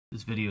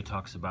This video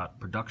talks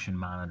about production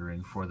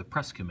monitoring for the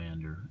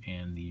Presscommander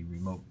and the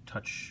remote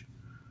touch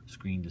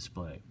screen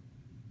display.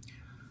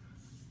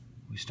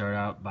 We start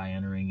out by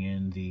entering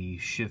in the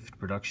shift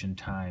production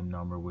time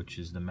number, which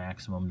is the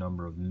maximum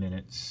number of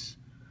minutes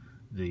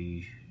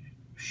the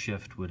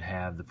shift would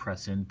have the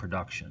press in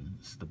production.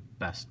 It's the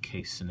best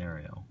case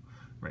scenario.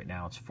 Right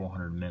now it's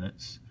 400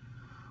 minutes.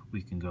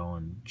 We can go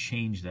and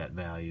change that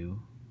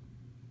value.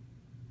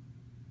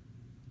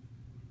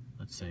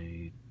 Let's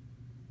say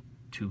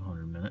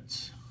 200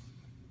 minutes,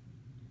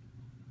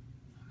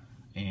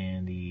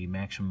 and the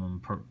maximum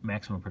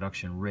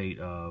production rate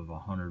of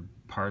 100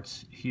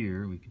 parts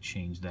here, we could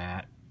change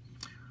that,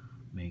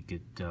 make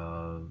it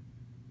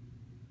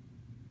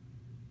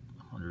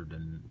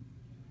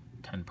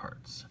 110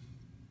 parts.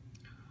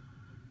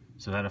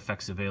 So that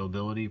affects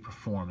availability,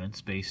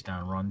 performance based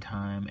on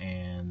runtime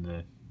and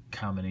the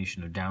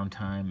combination of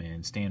downtime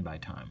and standby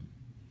time.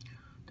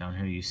 Down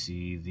here you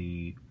see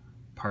the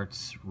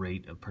parts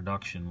rate of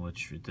production,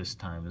 which at this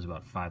time is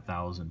about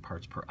 5,000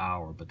 parts per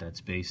hour, but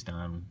that's based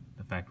on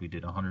the fact we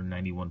did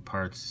 191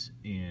 parts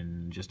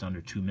in just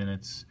under 2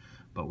 minutes,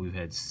 but we've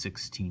had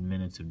 16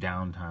 minutes of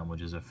downtime,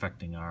 which is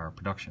affecting our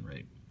production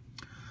rate.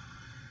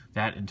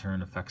 That in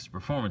turn affects the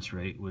performance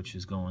rate, which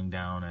is going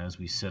down as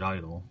we sit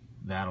idle.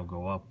 That'll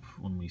go up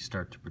when we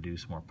start to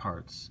produce more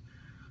parts.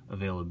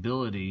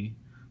 Availability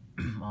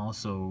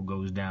also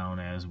goes down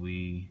as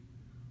we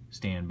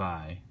stand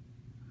by.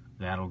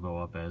 That'll go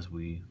up as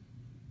we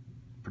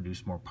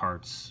produce more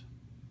parts.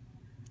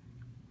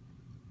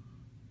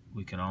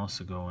 We can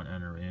also go and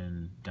enter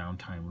in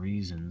downtime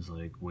reasons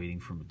like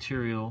waiting for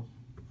material.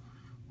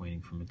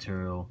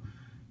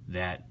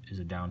 That is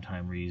a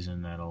downtime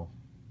reason that'll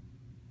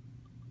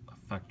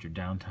affect your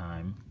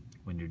downtime.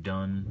 When you're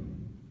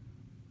done,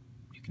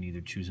 you can either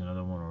choose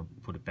another one or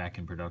put it back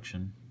in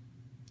production.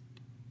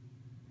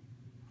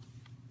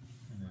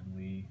 And then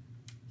we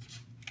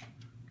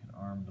can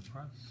arm the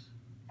press.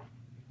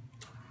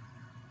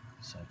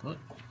 Cycle it.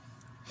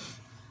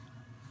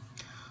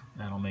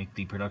 That'll make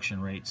the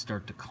production rate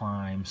start to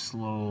climb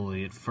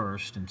slowly at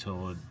first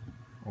until it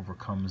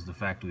overcomes the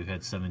fact that we've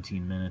had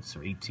 17 minutes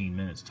or 18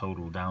 minutes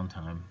total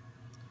downtime.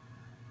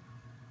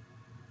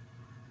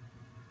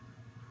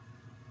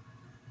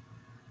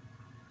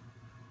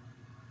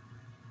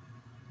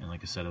 And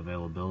like I said,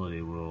 availability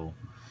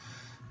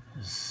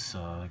is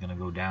going to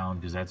go down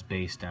because that's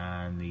based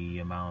on the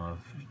amount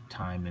of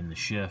time in the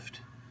shift,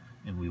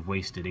 and we've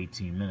wasted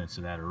 18 minutes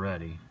of that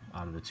already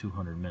out of the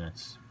 200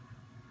 minutes.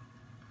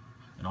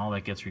 And all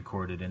that gets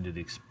recorded into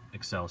the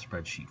Excel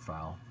spreadsheet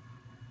file.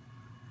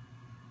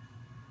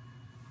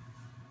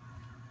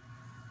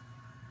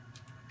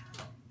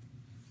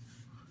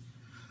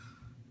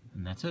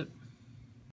 And that's it.